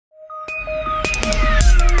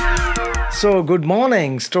So, good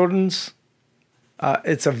morning, students.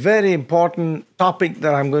 It's a very important topic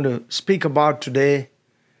that I'm going to speak about today.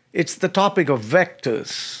 It's the topic of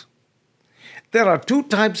vectors. There are two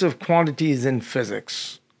types of quantities in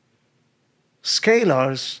physics: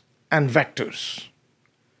 scalars and vectors.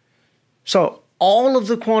 So, all of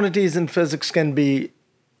the quantities in physics can be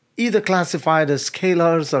either classified as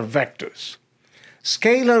scalars or vectors.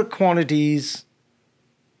 Scalar quantities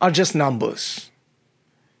are just numbers.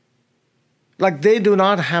 Like, they do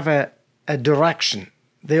not have a direction.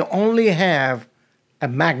 They only have a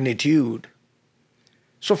magnitude.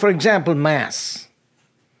 So, for example, mass.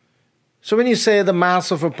 So when you say the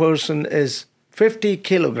mass of a person is 50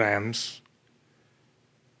 kilograms,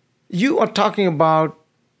 you are talking about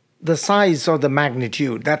the size or the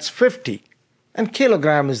magnitude. That's 50. And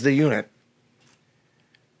kilogram is the unit.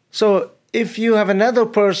 So if you have another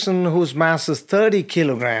person whose mass is 30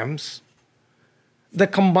 kilograms, the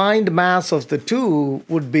combined mass of the two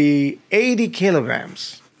would be 80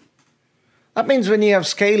 kilograms. That means when you have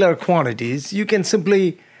scalar quantities, you can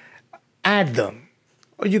simply add them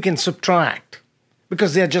or you can subtract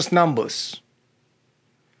because they are just numbers.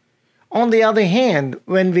 On the other hand,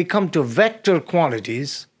 when we come to vector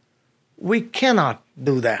quantities, we cannot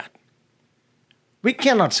do that. We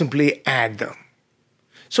cannot simply add them.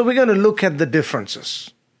 So we're going to look at the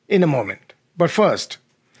differences in a moment. But first,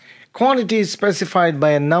 quantities specified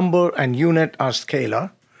by a number and unit are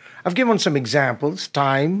scalar. I've given some examples: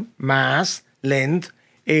 time, mass, length,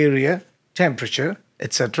 area, temperature,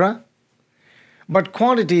 etc. But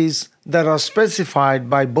quantities that are specified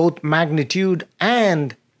by both magnitude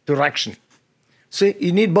and direction. See,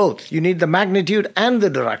 you need both. You need the magnitude and the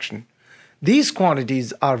direction. These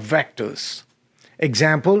quantities are vectors.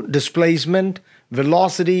 Example: displacement,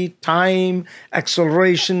 velocity, time,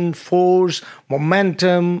 acceleration, force,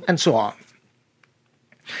 momentum, and so on.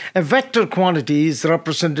 A vector quantity is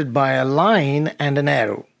represented by a line and an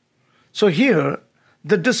arrow. So here,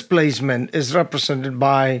 the displacement is represented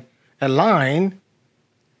by a line.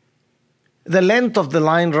 The length of the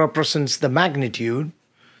line represents the magnitude.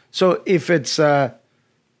 So if it's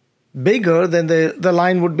bigger, then the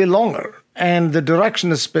line would be longer, and the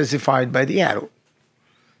direction is specified by the arrow.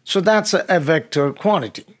 So that's a vector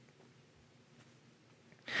quantity.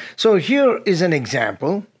 So here is an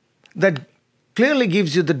example that clearly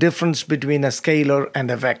gives you the difference between a scalar and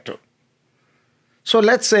a vector. So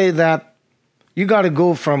let's say that you got to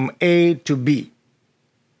go from A to B.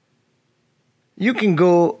 You can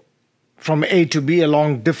go from A to B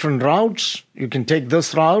along different routes. You can take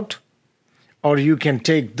this route, or you can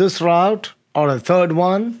take this route, or a third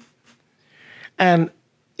one. And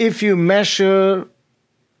if you measure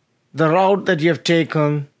the route that you have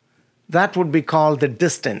taken, that would be called the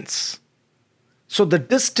distance. So the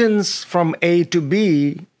distance from A to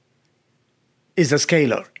B is a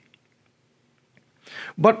scalar.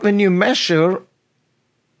 But when you measure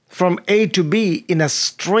from A to B in a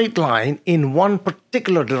straight line in one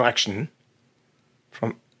particular direction,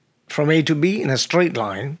 from A to B in a straight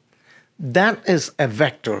line, that is a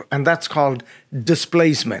vector, and that's called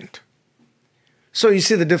displacement. So you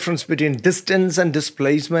see the difference between distance and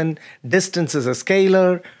displacement. Distance is a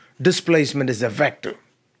scalar, displacement is a vector.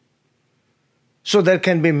 So there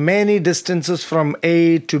can be many distances from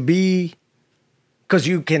A to B because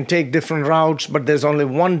you can take different routes, but there's only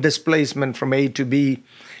one displacement from A to B,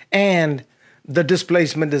 and the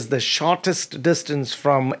displacement is the shortest distance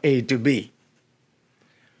from A to B.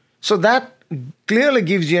 So that clearly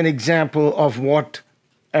gives you an example of what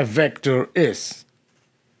a vector is.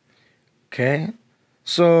 Okay?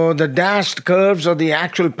 So the dashed curves or the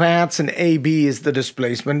actual paths in AB is the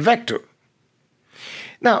displacement vector.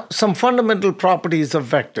 Now, some fundamental properties of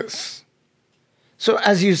vectors. So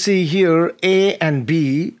as you see here, A and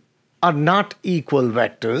B are not equal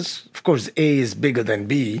vectors. Of course, A is bigger than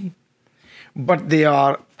B, but they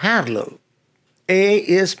are parallel. A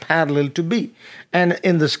is parallel to B. And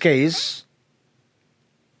in this case,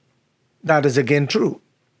 that is again true.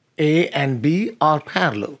 A and B are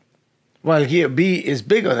parallel. While here B is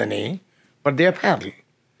bigger than A, but they are parallel.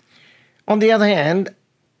 On the other hand,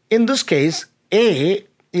 in this case, A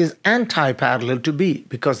is anti-parallel to B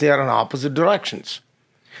because they are in opposite directions.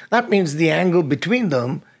 That means the angle between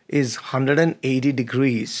them is 180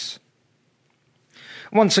 degrees.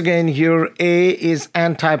 Once again, here A is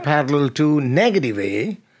anti-parallel to negative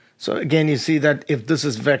A. So again, you see that if this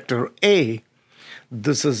is vector A,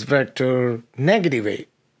 this is vector negative A,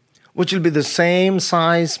 which will be the same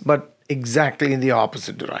size but exactly in the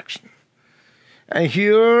opposite direction. And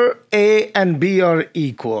here A and B are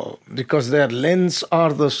equal because their lengths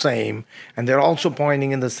are the same and they're also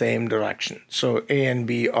pointing in the same direction. So A and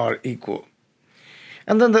B are equal.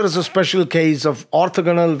 And then there is a special case of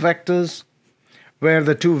orthogonal vectors where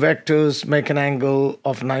the two vectors make an angle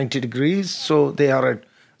of 90 degrees. So they are at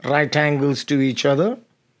right angles to each other.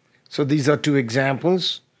 So these are two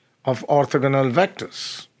examples of orthogonal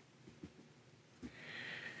vectors.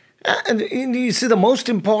 And you see, the most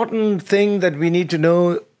important thing that we need to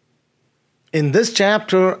know in this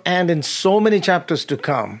chapter and in so many chapters to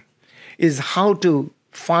come is how to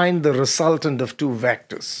find the resultant of two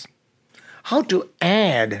vectors, how to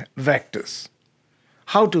add vectors,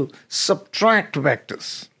 how to subtract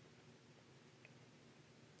vectors.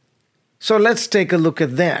 So let's take a look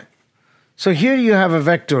at that. So here you have a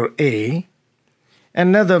vector A,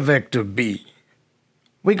 another vector B.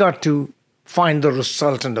 We got to find the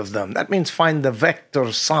resultant of them. That means find the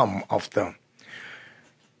vector sum of them.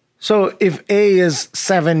 So if A is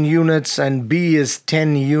 7 units and B is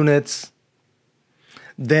 10 units,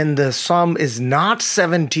 then the sum is not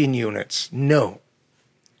 17 units. No,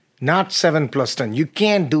 not 7 plus 10. You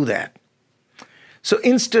can't do that. So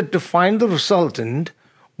instead, to find the resultant,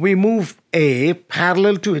 we move A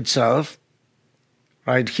parallel to itself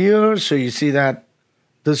right here. So you see that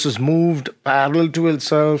this is moved parallel to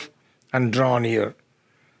itself and drawn here.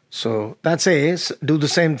 So that's A. Do the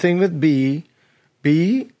same thing with B.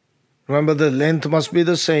 B, remember the length must be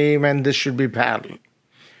the same and this should be parallel.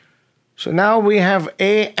 So now we have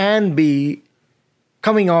A and B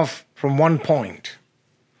coming off from one point.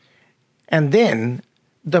 And then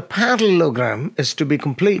the parallelogram is to be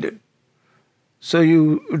completed. So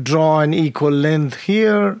you draw an equal length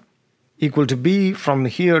here, equal to B. From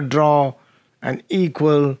here, draw an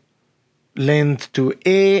equal length to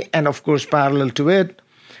A, and of course parallel to it.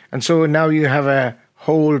 And so now you have a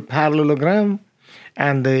whole parallelogram,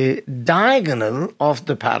 and the diagonal of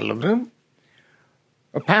the parallelogram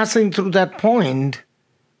passing through that point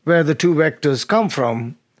where the two vectors come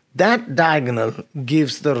from, that diagonal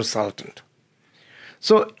gives the resultant.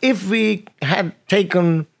 So if we had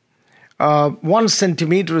taken 1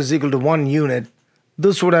 centimeter is equal to 1 unit,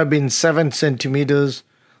 this would have been 7 centimeters,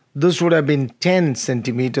 this would have been 10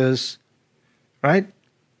 centimeters, right?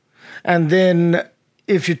 And then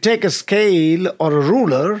if you take a scale or a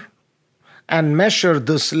ruler and measure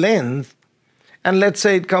this length, and let's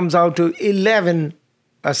say it comes out to 11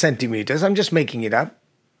 centimeters, I'm just making it up,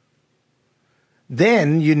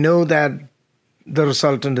 then you know that the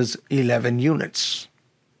resultant is 11 units.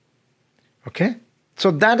 Okay? So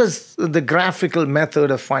that is the graphical method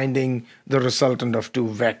of finding the resultant of two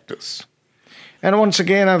vectors. And once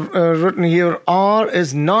again, I've written here, R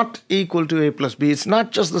is not equal to A plus B. It's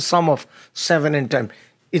not just the sum of 7 and 10.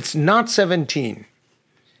 It's not 17.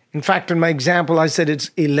 In fact, in my example, I said it's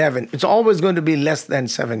 11. It's always going to be less than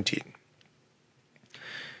 17.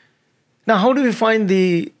 Now, how do we find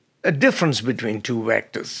the difference between two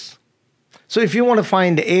vectors? So if you want to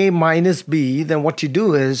find A minus B, then what you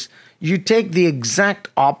do is you take the exact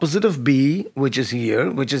opposite of B, which is here,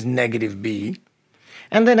 which is negative B,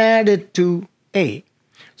 and then add it to A.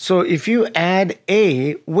 So if you add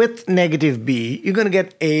A with negative B, you're going to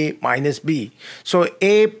get A minus B. So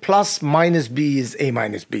A plus minus B is A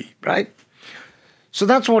minus B, right? So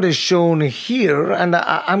that's what is shown here, and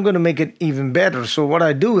I'm going to make it even better. So what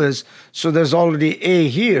I do is, so there's already A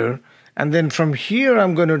here, and then from here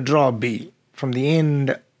I'm going to draw B from the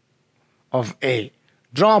end of A.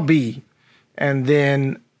 Draw B, and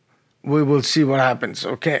then we will see what happens,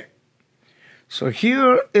 okay? So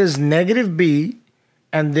here is negative B,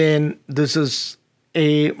 and then this is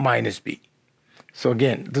A minus B. So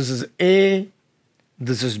again, this is A,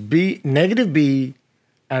 this is B, negative B,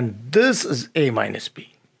 and this is A minus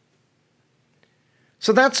B.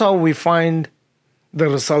 So that's how we find the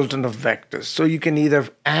resultant of vectors. So you can either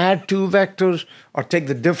add two vectors or take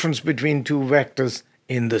the difference between two vectors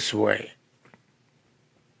in this way.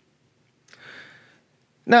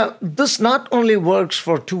 Now, this not only works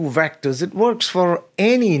for two vectors, it works for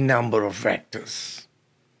any number of vectors.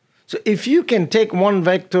 So if you can take one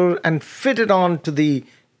vector and fit it on to the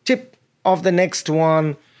tip of the next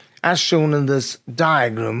one, as shown in this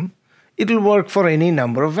diagram, it will work for any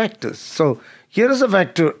number of vectors. So here is a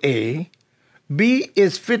vector A. B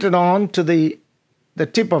is fitted on to the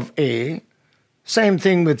tip of A. Same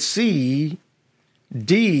thing with C,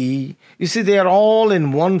 D. You see, they are all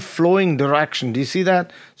in one flowing direction. Do you see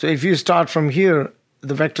that? So if you start from here,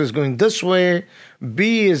 the vector is going this way.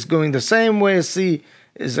 B is going the same way. C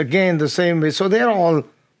is again the same way. So they're all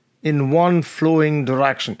in one flowing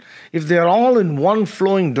direction. If they're all in one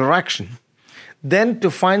flowing direction, then to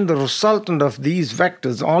find the resultant of these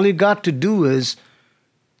vectors, all you got to do is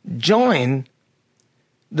join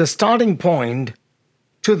the starting point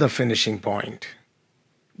to the finishing point.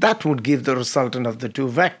 That would give the resultant of the two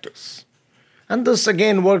vectors. And this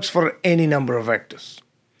again works for any number of vectors.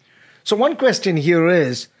 So one question here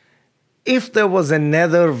is, if there was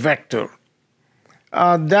another vector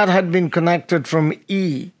that had been connected from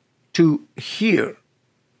E to here,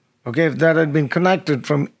 okay, if that had been connected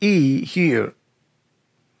from E here,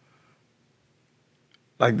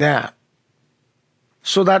 like that,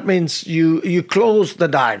 so that means you close the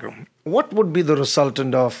diagram. What would be the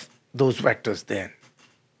resultant of those vectors then?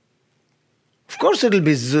 Of course, it'll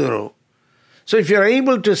be 0. So if you're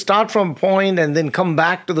able to start from a point and then come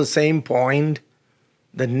back to the same point,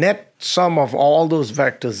 the net sum of all those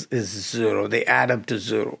vectors is 0. They add up to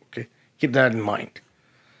 0. Okay, keep that in mind.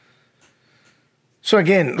 So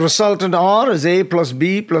again, resultant R is A plus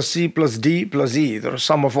B plus C plus D plus E. The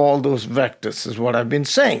sum of all those vectors is what I've been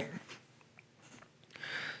saying.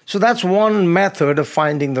 So that's one method of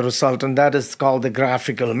finding the resultant. That is called the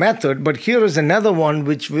graphical method. But here is another one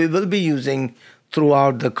which we will be using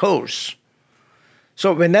throughout the course.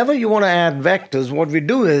 So whenever you want to add vectors, what we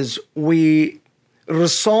do is we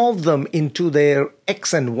resolve them into their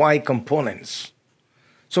x and y components.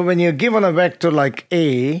 So when you're given a vector like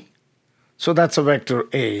A, so that's a vector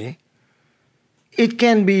A, it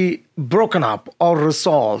can be broken up or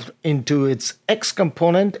resolved into its x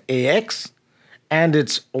component, AX, and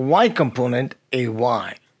its y component,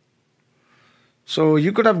 AY. So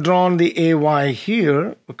you could have drawn the AY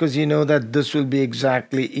here because you know that this will be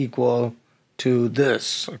exactly equal to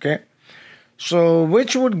this, okay? So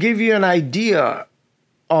which would give you an idea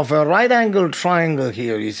of a right-angled triangle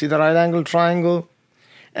here. You see the right-angled triangle?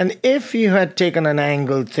 And if you had taken an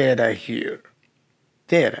angle theta here,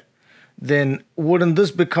 theta, then wouldn't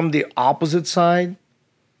this become the opposite side?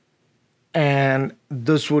 And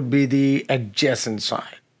this would be the adjacent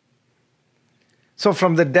side. So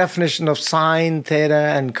from the definition of sine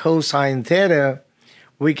theta and cosine theta,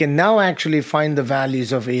 we can now actually find the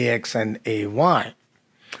values of AX and AY,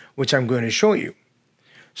 which I'm going to show you.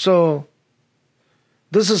 So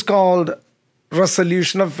this is called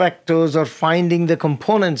resolution of vectors or finding the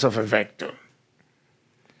components of a vector.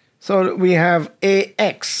 So we have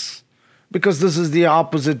AX, because this is the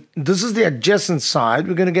opposite, this is the adjacent side.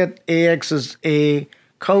 We're going to get AX as A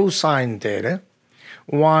cosine theta,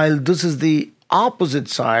 while this is the opposite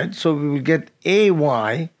side. So we will get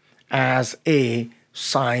AY as A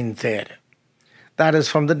sine theta. That is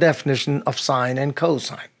from the definition of sine and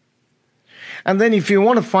cosine. And then if you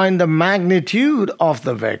want to find the magnitude of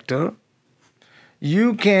the vector,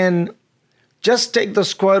 you can just take the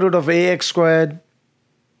square root of AX squared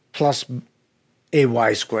plus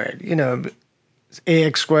AY squared. You know,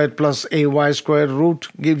 AX squared plus AY squared root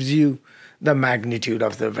gives you the magnitude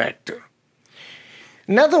of the vector.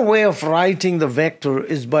 Another way of writing the vector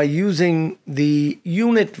is by using the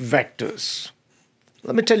unit vectors.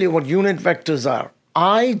 Let me tell you what unit vectors are.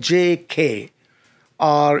 I, J, K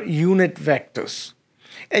are unit vectors.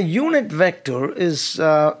 A unit vector is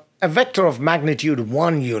a vector of magnitude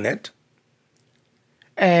 1 unit,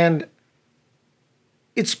 and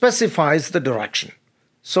it specifies the direction.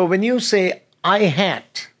 So when you say I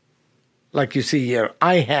hat, like you see here,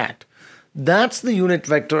 I hat, that's the unit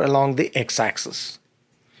vector along the x-axis.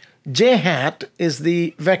 J hat is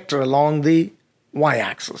the vector along the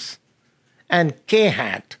y-axis. And k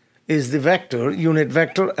hat is the vector, unit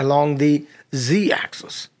vector along the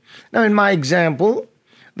z-axis. Now in my example,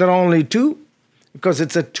 there are only two, because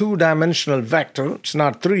it's a two-dimensional vector. It's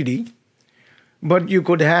not 3D, but you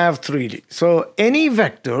could have 3D. So any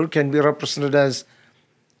vector can be represented as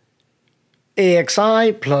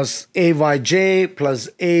AXI plus AYJ plus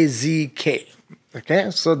AZK.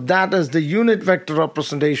 Okay, so that is the unit vector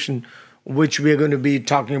representation, which we're going to be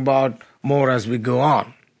talking about more as we go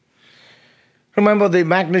on. Remember, the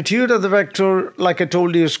magnitude of the vector, like I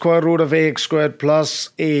told you, is square root of AX squared plus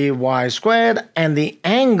AY squared, and the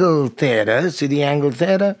angle theta, see the angle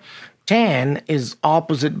theta? Tan is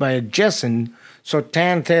opposite by adjacent, so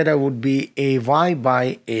tan theta would be AY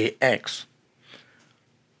by AX.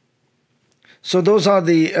 So those are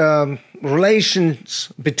the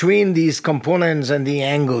relations between these components and the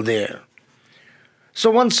angle there. So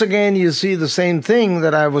once again, you see the same thing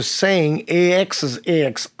that I was saying. AX is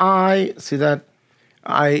AXI. See that?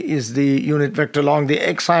 I is the unit vector along the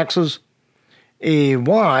x-axis.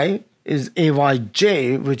 AY is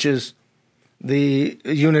AYJ, which is the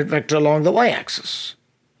unit vector along the y-axis.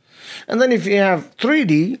 And then if you have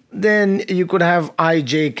 3D, then you could have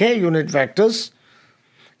IJK unit vectors.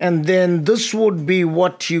 And then this would be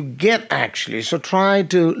what you get actually. So try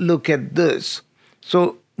to look at this.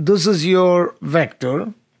 So this is your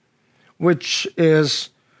vector, which is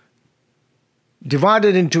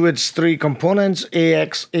divided into its three components,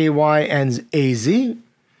 ax, ay, and az.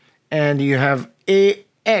 And you have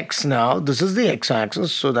ax now. This is the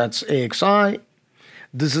x-axis, so that's axi.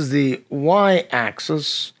 This is the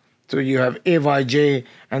y-axis, so you have ayj,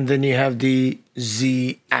 and then you have the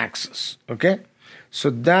z-axis, okay? So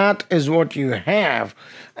that is what you have.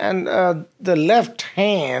 And the left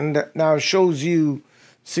hand now shows you,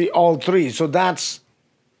 see, all three. So that's,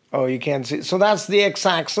 oh, you can't see. So that's the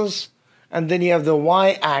x-axis, and then you have the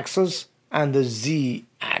y-axis and the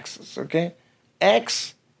z-axis, okay?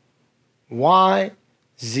 X, y,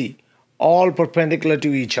 z, all perpendicular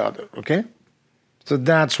to each other, okay? So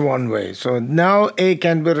that's one way. So now A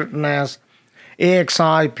can be written as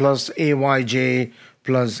AXI plus AYJ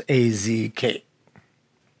plus AZK.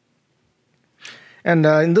 And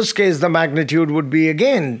in this case, the magnitude would be,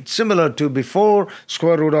 again, similar to before,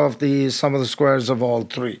 square root of the sum of the squares of all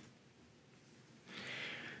three.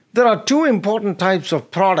 There are two important types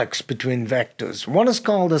of products between vectors. One is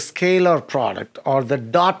called the scalar product or the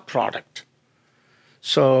dot product.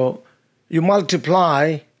 So you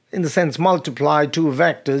multiply, in the sense multiply two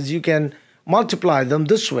vectors, you can multiply them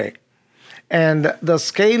this way. And the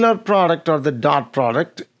scalar product or the dot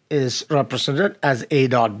product is represented as A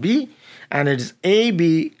dot B, and it is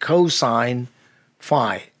AB cosine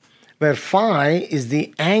phi, where phi is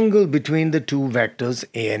the angle between the two vectors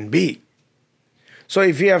A and B. So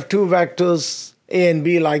if you have two vectors A and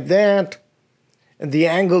B like that, the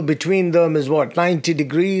angle between them is what, 90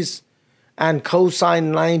 degrees? And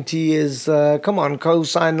cosine 90 is,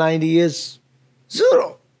 cosine 90 is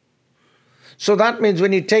 0. So that means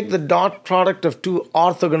when you take the dot product of two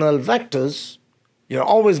orthogonal vectors, you're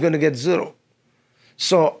always going to get 0.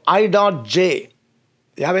 So I dot j,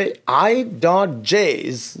 I dot j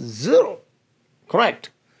is 0, correct?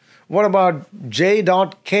 What about j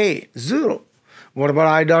dot k? 0. What about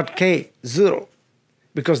I dot k? 0.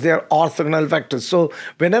 Because they are orthogonal vectors. So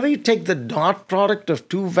whenever you take the dot product of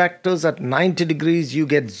two vectors at 90 degrees, you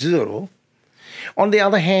get 0. On the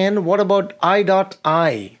other hand, what about I dot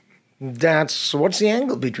I? What's the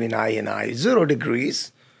angle between I and I? 0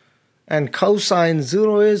 degrees. And cosine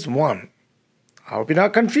 0 is 1. I hope you're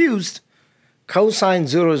not confused. Cosine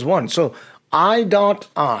 0 is 1. So I dot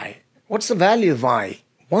I, what's the value of I?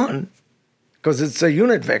 1, because it's a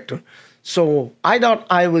unit vector. So I dot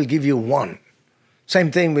I will give you 1.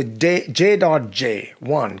 Same thing with j dot j,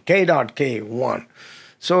 1, k dot k, 1.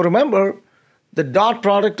 So remember, the dot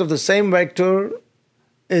product of the same vector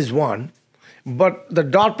is 1, but the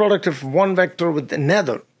dot product of one vector with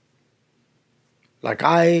another, like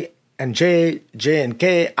I and j, j and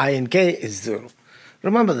k, I and k is 0.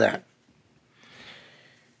 Remember that.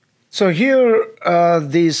 So here,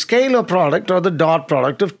 the scalar product or the dot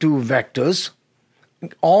product of two vectors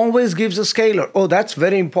always gives a scalar. Oh, that's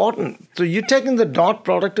very important. So you're taking the dot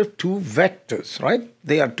product of two vectors, right?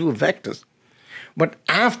 They are two vectors. But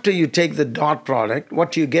after you take the dot product,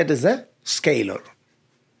 what you get is a scalar.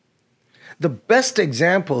 The best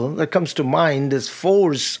example that comes to mind is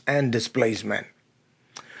force and displacement.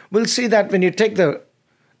 We'll see that when you take the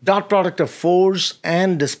dot product of force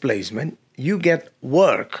and displacement, you get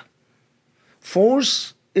work.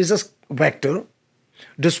 Force is a vector.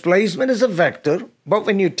 Displacement is a vector, but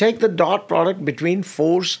when you take the dot product between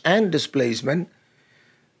force and displacement,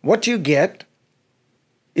 what you get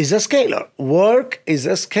is a scalar. Work is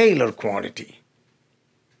a scalar quantity.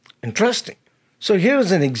 Interesting. So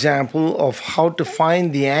here's an example of how to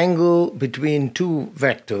find the angle between two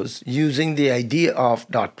vectors using the idea of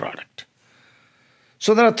dot product.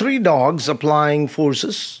 So there are three dogs applying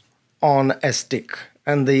forces on a stick,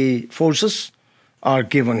 and the forces are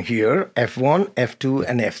given here. F1, F2,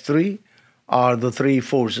 and F3 are the three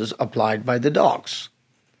forces applied by the dogs.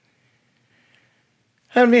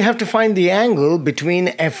 And we have to find the angle between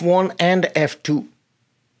F1 and F2.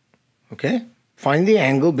 Okay? Find the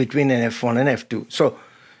angle between an F1 and F2. So,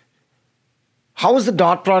 how is the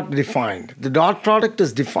dot product defined? The dot product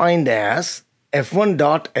is defined as F1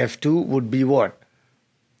 dot F2 would be what?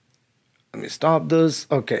 Let me stop this.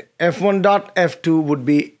 Okay, F1 dot F2 would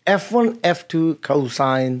be F1 F2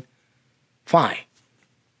 cosine phi.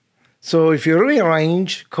 So if you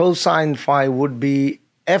rearrange, cosine phi would be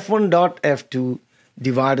F1 dot F2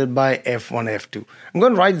 divided by F1 F2. I'm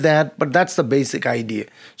going to write that, but that's the basic idea.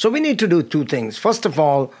 So we need to do two things. First of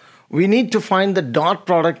all, we need to find the dot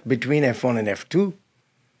product between F1 and F2.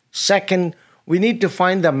 Second, we need to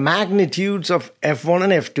find the magnitudes of F1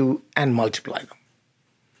 and F2 and multiply them.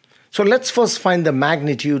 So let's first find the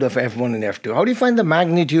magnitude of F1 and F2. How do you find the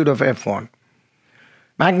magnitude of F1?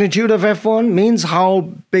 Magnitude of F1 means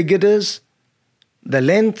how big it is, the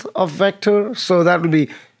length of vector. So that will be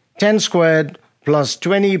 10 squared plus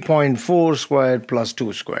 20.4 squared plus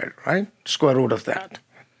 2 squared, right? Square root of that.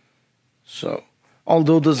 So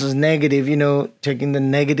although this is negative, taking the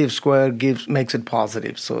negative square makes it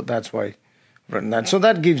positive. So that's why I've written that. So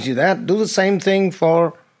that gives you that. Do the same thing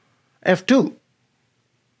for F2.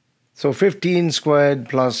 So 15 squared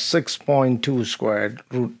plus 6.2 squared,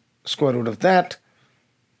 square root of that.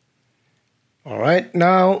 All right,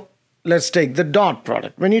 now let's take the dot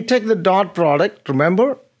product. When you take the dot product,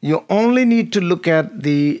 remember, you only need to look at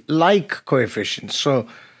the like coefficients. So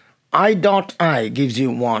I dot I gives you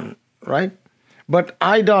 1, right? But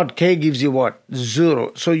I dot k gives you what?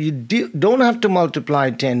 0. So you don't have to multiply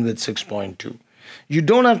 10 with 6.2. You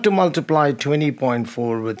don't have to multiply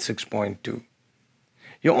 20.4 with 6.2.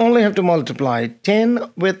 You only have to multiply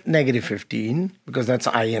 10 with negative 15, because that's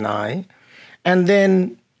I and I, and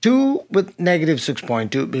then 2 with negative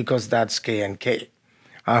 6.2, because that's k and k.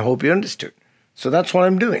 I hope you understood. So that's what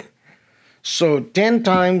I'm doing. So 10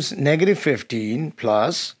 times negative 15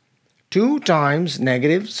 plus 2 times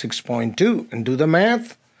negative 6.2. And do the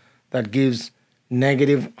math. That gives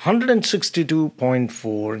negative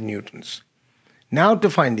 162.4 newtons. Now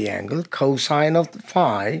to find the angle, cosine of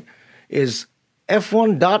phi is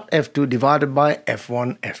F1 dot F2 divided by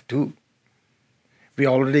F1 F2. We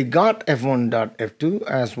already got F1 dot F2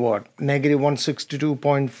 as what? Negative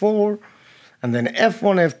 162.4. And then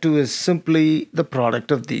F1 F2 is simply the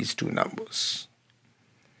product of these two numbers.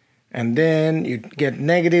 And then you get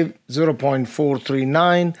negative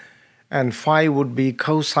 0.439, and phi would be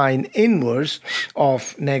cosine inverse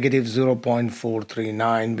of negative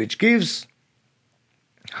 0.439, which gives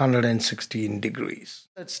 116 degrees.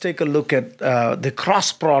 Let's take a look at the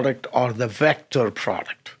cross product or the vector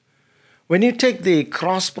product. When you take the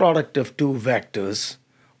cross product of two vectors,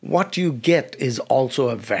 what you get is also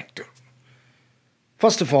a vector.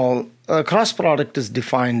 First of all, a cross product is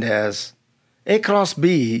defined as A cross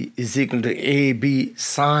B is equal to AB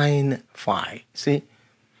sine phi. See,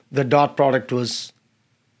 the dot product was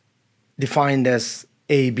defined as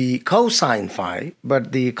AB cosine phi,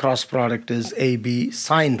 but the cross product is AB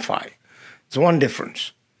sine phi. It's one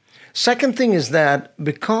difference. Second thing is that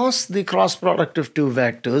because the cross product of two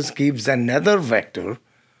vectors gives another vector,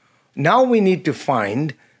 now we need to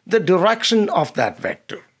find the direction of that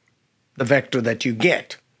vector, the vector that you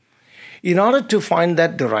get. In order to find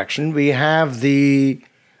that direction, we have the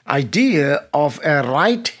idea of a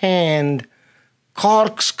right-hand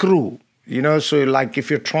corkscrew. So like if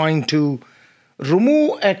you're trying to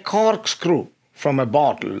remove a corkscrew from a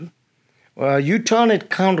bottle, you turn it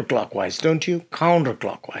counterclockwise, don't you?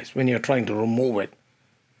 Counterclockwise when you're trying to remove it.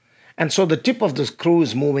 And so the tip of the screw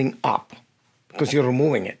is moving up because you're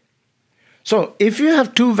removing it. So if you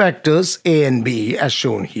have two vectors, A and B, as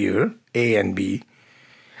shown here, A and B,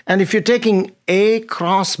 and if you're taking A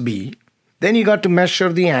cross B, then you got to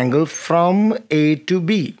measure the angle from A to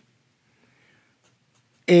B.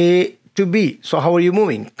 A to B. So how are you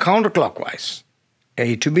moving? Counterclockwise.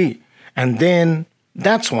 A to B. And then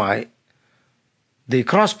that's why the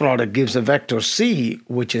cross product gives a vector C,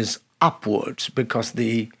 which is upwards, because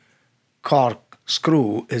the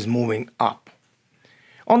corkscrew is moving up.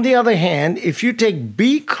 On the other hand, if you take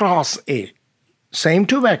B cross A, same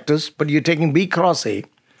two vectors, but you're taking B cross A,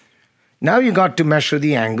 now you got to measure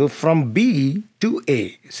the angle from B to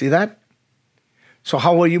A. See that? So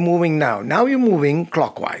how are you moving now? Now you're moving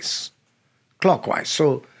clockwise. Clockwise.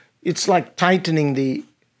 So it's like tightening the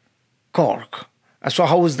cork. So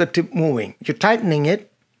how is the tip moving? You're tightening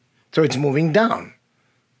it, so it's moving down.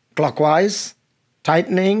 Clockwise,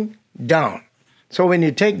 tightening, down. So when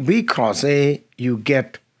you take B cross A, you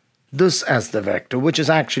get this as the vector, which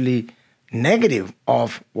is actually negative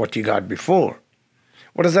of what you got before.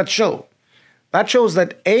 What does that show? That shows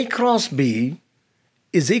that A cross B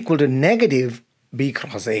is equal to negative B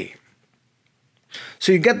cross A.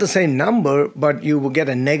 So you get the same number, but you will get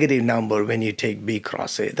a negative number when you take B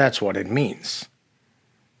cross A. That's what it means.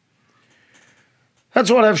 That's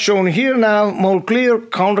what I've shown here now. More clear,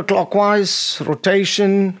 counterclockwise,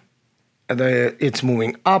 rotation, it's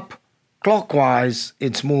moving up. Clockwise,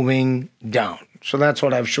 it's moving down. So that's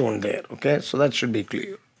what I've shown there, okay? So that should be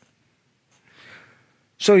clear.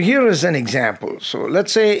 So here is an example. So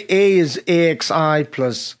let's say A is AXI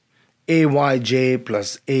plus AYJ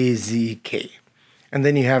plus AZK. And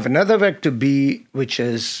then you have another vector B, which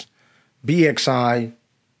is BXI,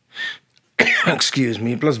 excuse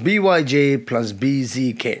me, plus BYJ plus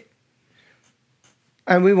BZK.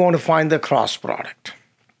 And we want to find the cross product.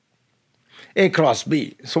 A cross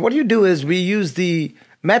B. So what you do is we use the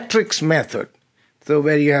matrix method. So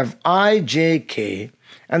where you have I, J, K,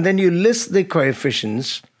 and then you list the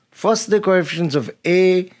coefficients. First the coefficients of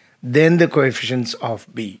A, then the coefficients of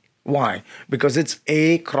B. Why? Because it's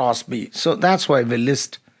A cross B. So that's why we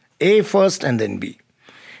list A first and then B.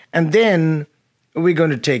 And then we're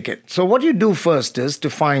going to take it. So what you do first is to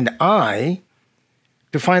find I,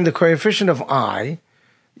 to find the coefficient of I,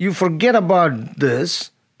 you forget about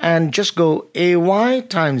this and just go AY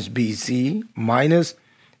times BC minus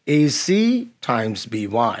AC times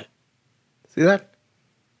BY. See that?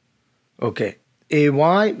 Okay.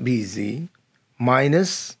 AY BZ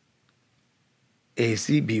minus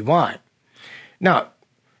AC BY. Now,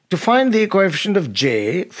 to find the coefficient of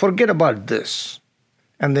J, forget about this.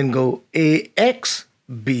 And then go AX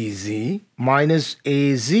BZ minus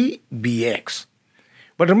AZ BX.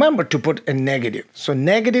 But remember to put a negative. So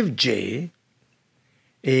negative J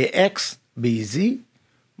AX BZ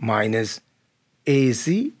minus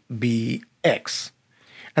AC BX.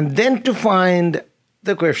 And then to find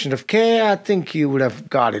the coefficient of K, I think you would have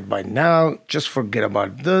got it by now. Just forget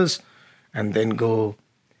about this. And then go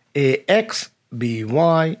AX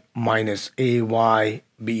BY minus AY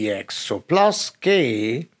BX. So plus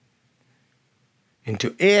K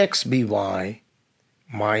into AX BY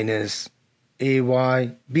minus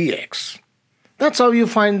AY BX. That's how you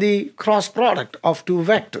find the cross product of two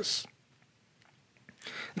vectors.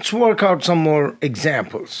 Let's work out some more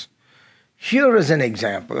examples. Here is an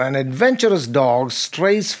example. An adventurous dog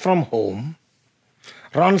strays from home,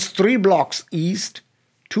 runs 3 blocks east,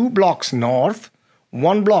 2 blocks north,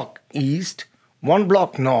 1 block east, 1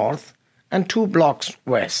 block north, and 2 blocks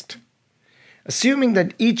west. Assuming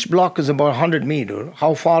that each block is about 100 meters,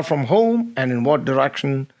 how far from home and in what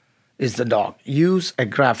direction is the dog? Use a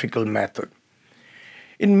graphical method.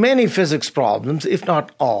 In many physics problems, if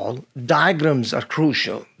not all, diagrams are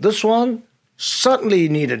crucial. This one, certainly you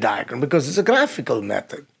need a diagram because it's a graphical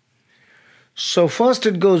method. So first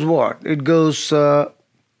it goes what? It goes to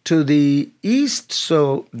the east,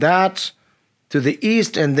 so that's to the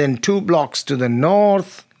east, and then 2 blocks to the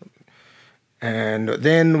north, and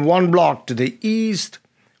then 1 block to the east,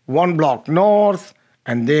 1 block north,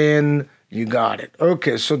 and then you got it.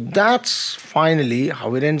 Okay, so that's finally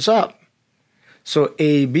how it ends up. So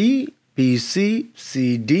AB, BC,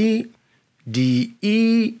 CD,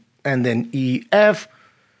 DE, and then EF,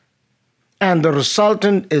 and the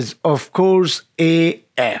resultant is of course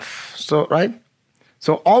AF. So right?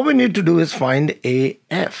 So all we need to do is find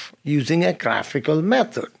AF using a graphical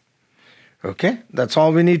method. Okay, that's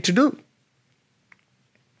all we need to do.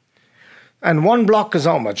 And 1 block is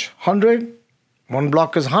how much? 100. 1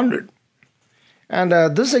 block is 100. And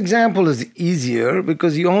this example is easier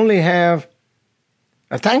because you only have,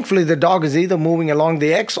 thankfully the dog is either moving along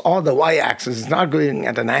the X or the Y axis. It's not going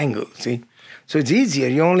at an angle, see? So it's easier.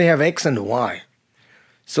 You only have X and Y.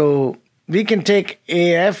 So we can take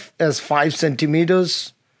AF as 5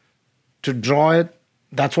 centimeters to draw it.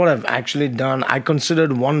 That's what I've actually done. I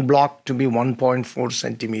considered 1 block to be 1.4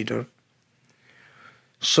 centimeter.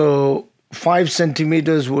 So 5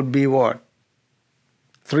 centimeters would be what?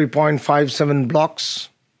 3.57 blocks.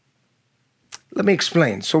 Let me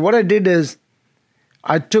explain. So what I did is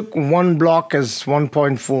I took 1 block as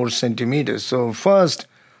 1.4 centimeters. So first,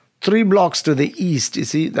 3 blocks to the east, you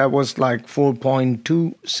see, that was like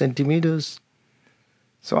 4.2 centimeters.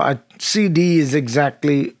 So CD is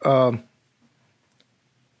exactly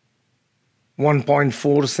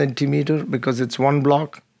 1.4 centimeter because it's 1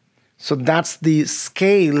 block. So that's the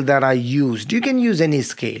scale that I used. You can use any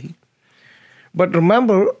scale. But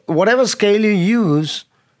remember, whatever scale you use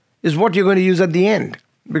is what you're going to use at the end.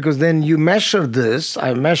 Because then you measure this.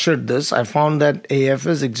 I measured this. I found that AF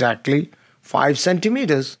is exactly 5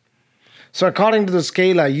 centimeters. So according to the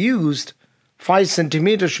scale I used, 5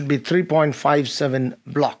 centimeters should be 3.57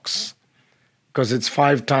 blocks. Because it's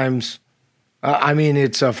 5 times,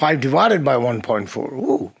 it's 5 divided by 1.4.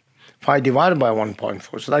 Ooh, 5 divided by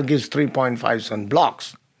 1.4. So that gives 3.57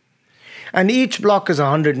 blocks. And each block is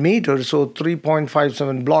 100 meters, so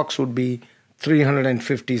 3.57 blocks would be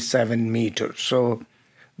 357 meters. So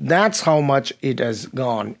that's how much it has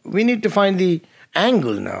gone. We need to find the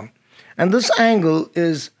angle now. And this angle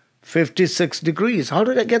is 56 degrees. How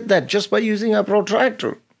did I get that? Just by using a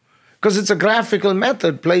protractor. Because it's a graphical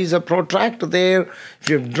method. Place a protractor there. If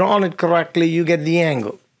you've drawn it correctly, you get the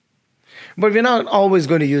angle. But we're not always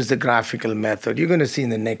going to use the graphical method. You're going to see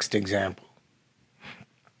in the next example.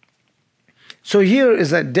 So here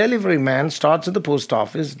is a delivery man starts at the post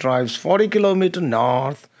office, drives 40 kilometers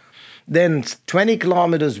north, then 20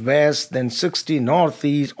 kilometers west, then 60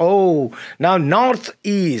 northeast. Oh, now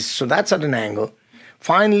northeast, so that's at an angle.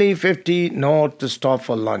 Finally, 50 north to stop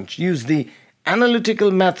for lunch. Use the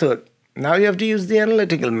analytical method. Now you have to use the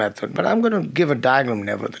analytical method, but I'm going to give a diagram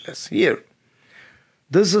nevertheless. Here,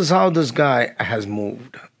 this is how this guy has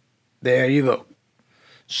moved. There you go.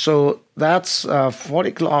 So that's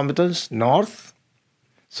 40 kilometers north.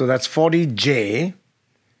 So that's 40J.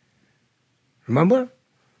 Remember?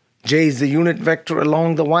 J is the unit vector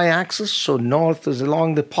along the y-axis, so north is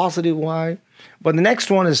along the positive y. But the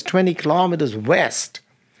next one is 20 kilometers west.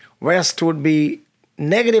 West would be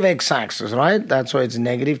negative x-axis, right? That's why it's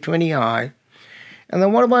negative 20i. And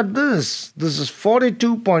then what about this? This is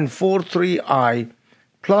 42.43i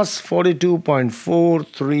plus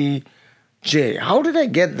 42.43j. How did I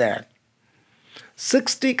get that?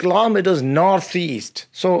 60 kilometers northeast.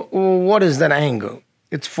 So what is that angle?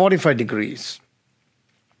 It's 45 degrees.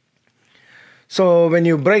 So when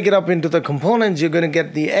you break it up into the components, you're going to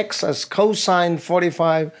get the x as cosine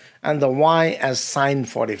 45 and the y as sine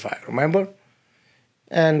 45. Remember?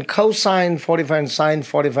 And cosine 45 and sine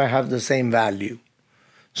 45 have the same value.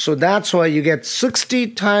 So that's why you get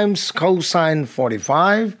 60 times cosine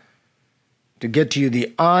 45 to get you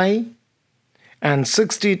the I, and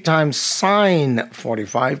 60 times sine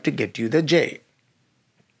 45 to get you the j.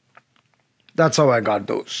 That's how I got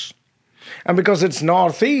those. And because it's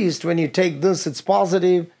northeast, when you take this, it's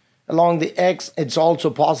positive along the x, it's also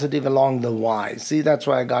positive along the y. See, that's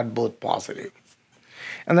why I got both positive.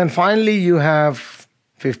 And then finally, you have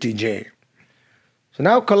 50j. So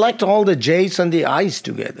now collect all the j's and the i's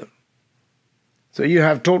together. So you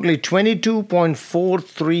have totally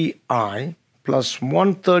 22.43i plus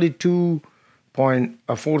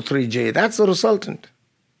 132.43j. That's the resultant.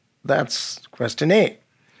 That's question A.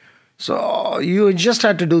 So you just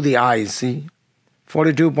had to do the i's, see?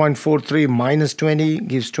 42.43 minus 20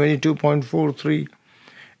 gives 22.43.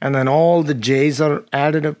 And then all the j's are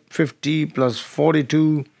added up. 50 plus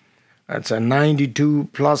 42, that's a 92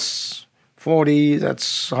 plus 40,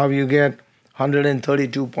 that's how you get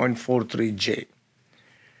 132.43j.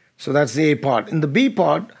 So that's the A part. In the B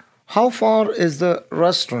part, how far is the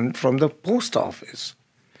restaurant from the post office?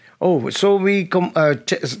 Oh, so we draw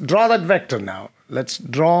that vector now. Let's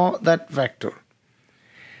draw that vector.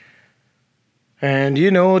 And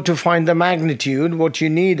you know, to find the magnitude, what you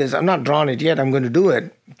need is, I'm not drawing it yet, I'm going to do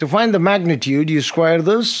it. To find the magnitude, you square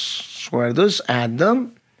this, add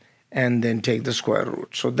them, and then take the square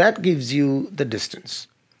root. So that gives you the distance.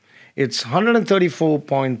 It's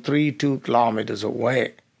 134.32 kilometers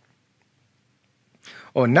away.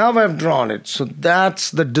 Oh, now I've drawn it. So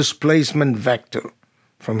that's the displacement vector.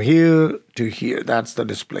 From here to here, that's the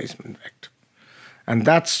displacement vector. And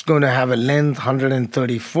that's going to have a length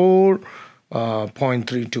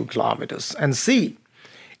 134.32 kilometers. And see,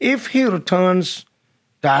 if he returns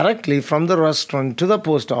directly from the restaurant to the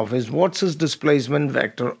post office, what's his displacement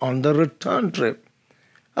vector on the return trip?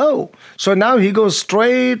 Oh, so now he goes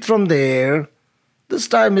straight from there. This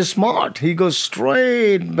time is smart. He goes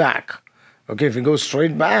straight back. Okay, if he goes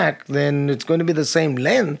straight back, then it's going to be the same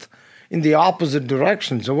length in the opposite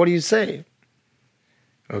direction. So what do you say?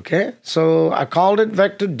 Okay, so I called it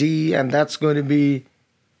vector D, and that's going to be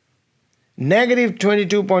negative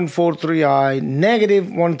 22.43i, negative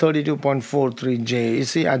 132.43j. You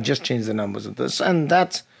see, I just changed the numbers of this, and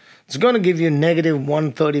it's going to give you negative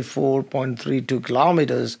 134.32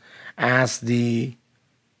 kilometers as the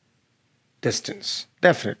distance.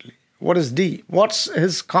 Definitely. What is D? What's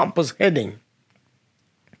his compass heading?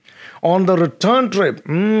 On the return trip,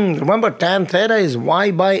 remember tan theta is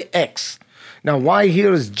y by x. Now y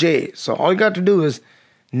here is j. So all you got to do is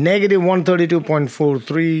negative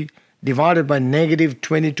 132.43 divided by negative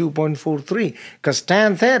 22.43. Because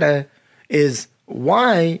tan theta is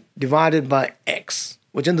y divided by x,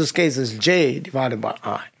 which in this case is j divided by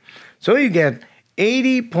I. So you get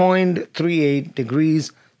 80.38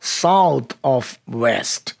 degrees south of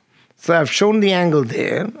west. So I've shown the angle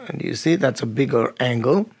there, and you see that's a bigger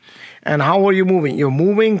angle. And how are you moving? You're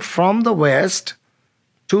moving from the west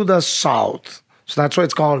to the south. So that's why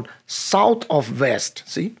it's called south of west.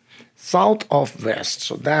 See? South of west.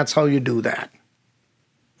 So that's how you do that.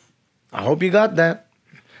 I hope you got that.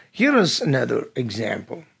 Here is another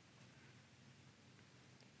example.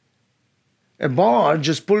 A barge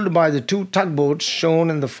is pulled by the two tugboats shown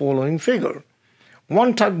in the following figure.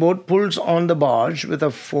 One tugboat pulls on the barge with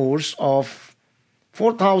a force of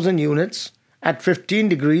 4,000 units at 15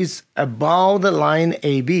 degrees above the line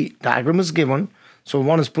AB. Diagram is given, so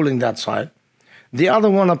one is pulling that side. The other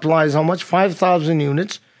one applies how much? 5,000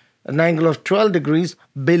 units, an angle of 12 degrees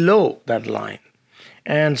below that line.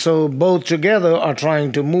 And so both together are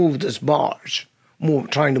trying to move this barge,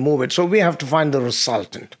 trying to move it. So we have to find the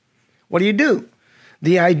resultant. What do?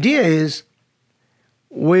 The idea is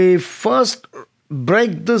we first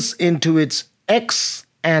break this into its x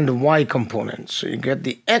and y components. So you get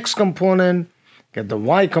the x component, get the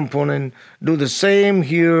y component, do the same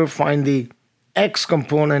here, find the x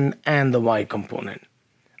component and the y component.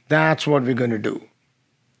 That's what we're going to do.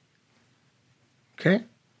 Okay?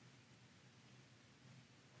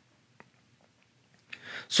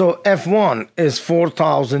 So F1 is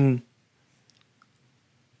 4,000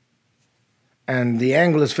 and the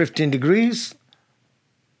angle is 15 degrees.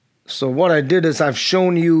 So what I did is I've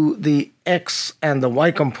shown you the x and the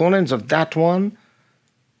y components of that one.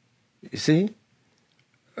 You see?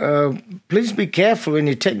 Please be careful when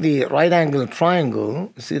you take the right angle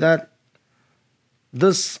triangle. See that?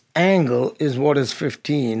 This angle is what is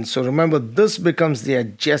 15. So remember, this becomes the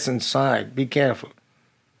adjacent side. Be careful.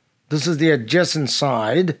 This is the adjacent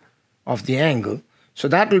side of the angle. So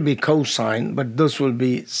that will be cosine, but this will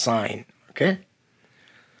be sine. Okay?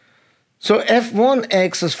 So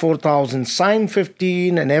F1x is 4,000 sine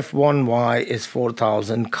 15 and F1y is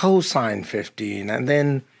 4,000 cosine 15. And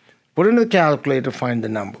then put in the calculator, find the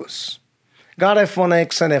numbers. Got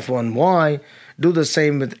F1x and F1y. Do the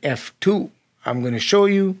same with F2. I'm going to show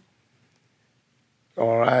you.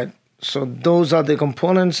 All right. So those are the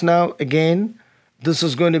components now. Again, this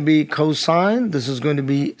is going to be cosine. This is going to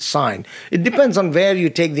be sine. It depends on where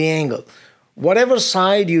you take the angle. Whatever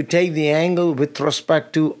side you take the angle with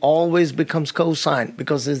respect to always becomes cosine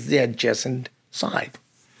because it's the adjacent side.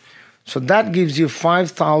 So that gives you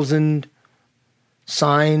 5,000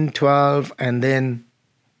 sine 12 and then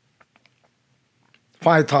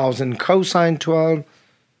 5,000 cosine 12.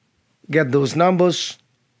 Get those numbers.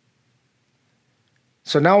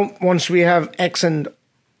 So now once we have x and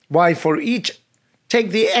y for each,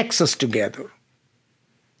 take the x's together.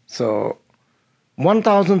 So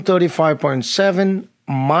 1035.7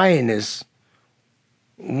 minus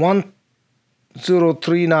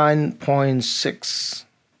 1039.6.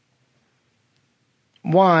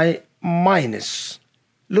 Y minus.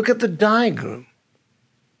 Look at the diagram.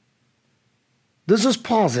 This is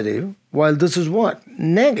positive, while this is what?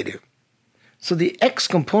 Negative. So the x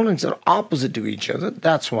components are opposite to each other.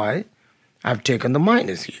 That's why I've taken the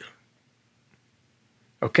minus here.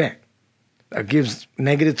 Okay. That gives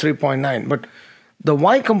negative 3.9. But the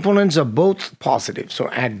y components are both positive, so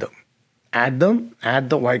add them. Add them,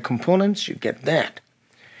 add the y components, you get that.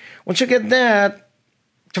 Once you get that,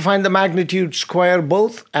 to find the magnitude square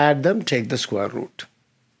both, add them, take the square root.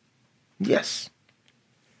 Yes.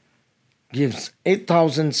 Gives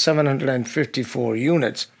 8,754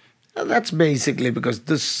 units. Now that's basically because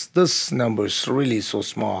this number is really so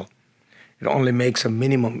small. It only makes a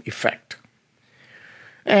minimum effect.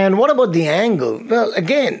 And what about the angle? Well,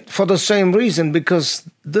 again, for the same reason, because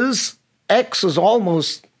this x is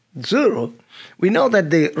almost 0, we know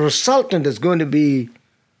that the resultant is going to be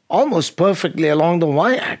almost perfectly along the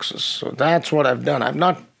y-axis. So that's what I've done. I've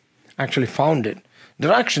not actually found it.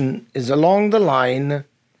 Direction is along the line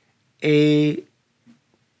AB.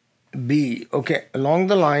 Okay, along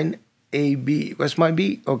the line AB. Where's my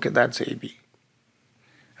B? Okay, that's AB.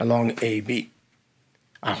 Along AB.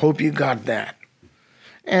 I hope you got that.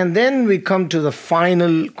 And then we come to the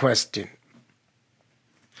final question.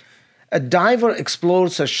 A diver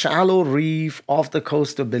explores a shallow reef off the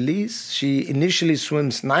coast of Belize. She initially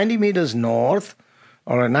swims 90 meters north,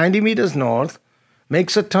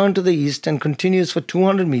 makes a turn to the east and continues for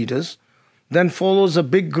 200 meters, then follows a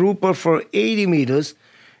big grouper for 80 meters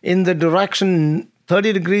in the direction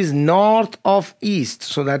 30 degrees north of east.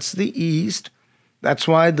 So that's the east. That's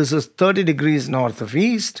why this is 30 degrees north of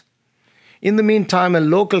east. In the meantime, a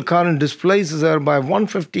local current displaces her by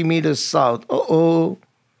 150 meters south. So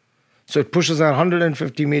it pushes her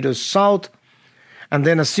 150 meters south. And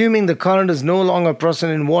then assuming the current is no longer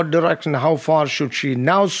present, in what direction, how far should she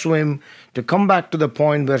now swim to come back to the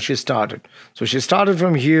point where she started? So she started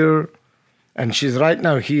from here, and she's right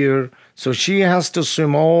now here. So she has to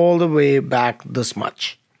swim all the way back this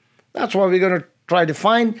much. That's what we're going to try to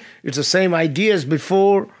find. It's the same idea as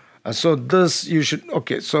before. So this you should,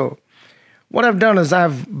 okay, so what I've done is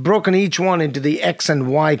I've broken each one into the x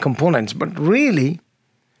and y components, but really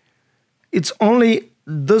it's only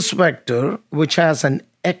this vector which has an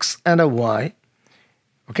x and a y.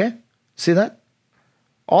 Okay? See that?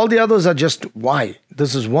 All the others are just y.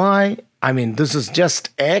 This is y. This is just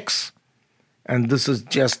x and this is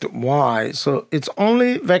just y. So it's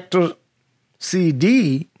only vector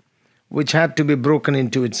CD which had to be broken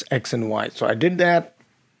into its x and y. So I did that.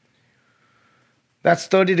 That's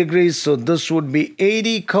 30 degrees, so this would be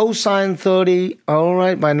 80 cosine 30. All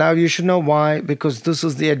right, by now you should know why, because this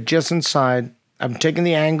is the adjacent side. I'm taking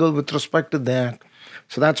the angle with respect to that.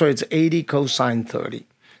 So that's why it's 80 cosine 30.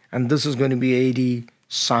 And this is going to be 80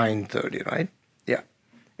 sine 30, right? Yeah,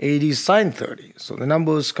 80 sine 30. So the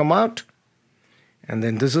numbers come out. And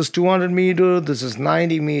then this is 200 meters, this is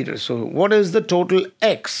 90 meters. So what is the total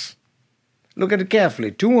x? Look at it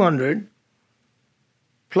carefully. 200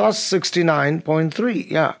 plus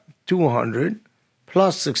 69.3. Yeah, 200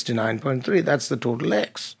 plus 69.3. That's the total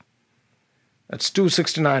x. That's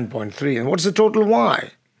 269.3. And what's the total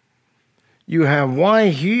y? You have y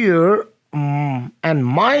here and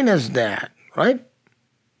minus that, right?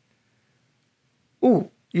 Ooh,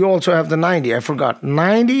 you also have the 90. I forgot.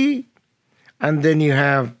 90, and then you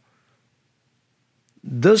have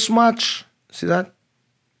this much. See that?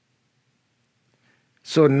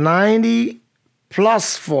 So 90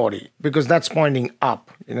 plus 40, because that's pointing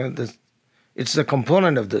up. You know, this, it's the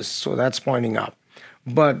component of this, so that's pointing up.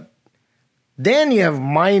 But then you have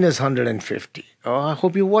minus 150. Oh, I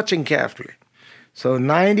hope you're watching carefully. So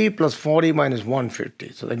 90 plus 40 minus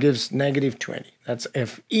 150. So that gives negative 20. That's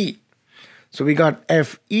FE. So we got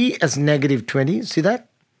FE as negative 20. See that?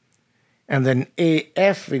 And then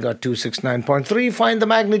AF, we got 269.3. Find the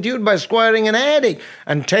magnitude by squaring and adding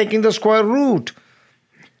and taking the square root.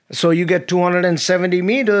 So you get 270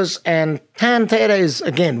 meters, and tan theta is,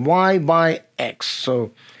 again, y by x.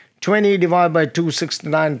 So 20 divided by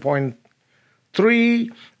 269.3,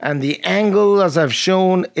 and the angle, as I've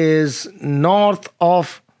shown, is north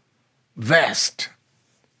of west,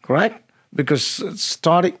 correct? Because it's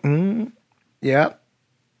starting, yeah,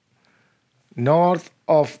 north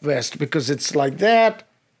of west, because it's like that,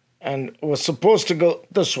 and it was supposed to go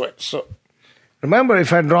this way. So remember,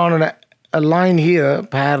 if I'd drawn a line here,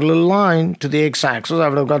 parallel line to the x-axis, I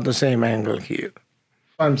would have got the same angle here.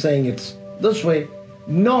 I'm saying it's this way,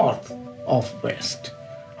 north of west.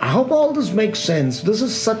 I hope all this makes sense. This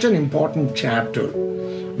is such an important chapter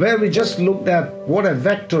where we just looked at what a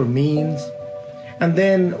vector means, and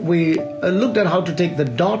then we looked at how to take the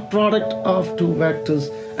dot product of two vectors,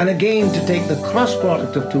 and again to take the cross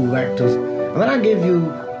product of two vectors. And then I gave you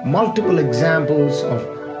multiple examples of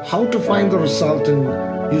how to find the resultant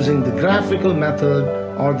using the graphical method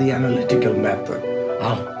or the analytical method.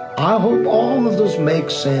 I hope all of this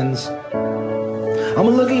makes sense. I'm a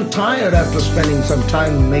little tired after spending some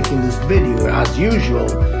time making this video as usual,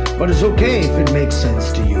 but it's okay if it makes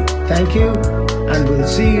sense to you. Thank you, and we'll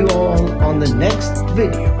see you all on the next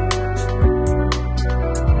video.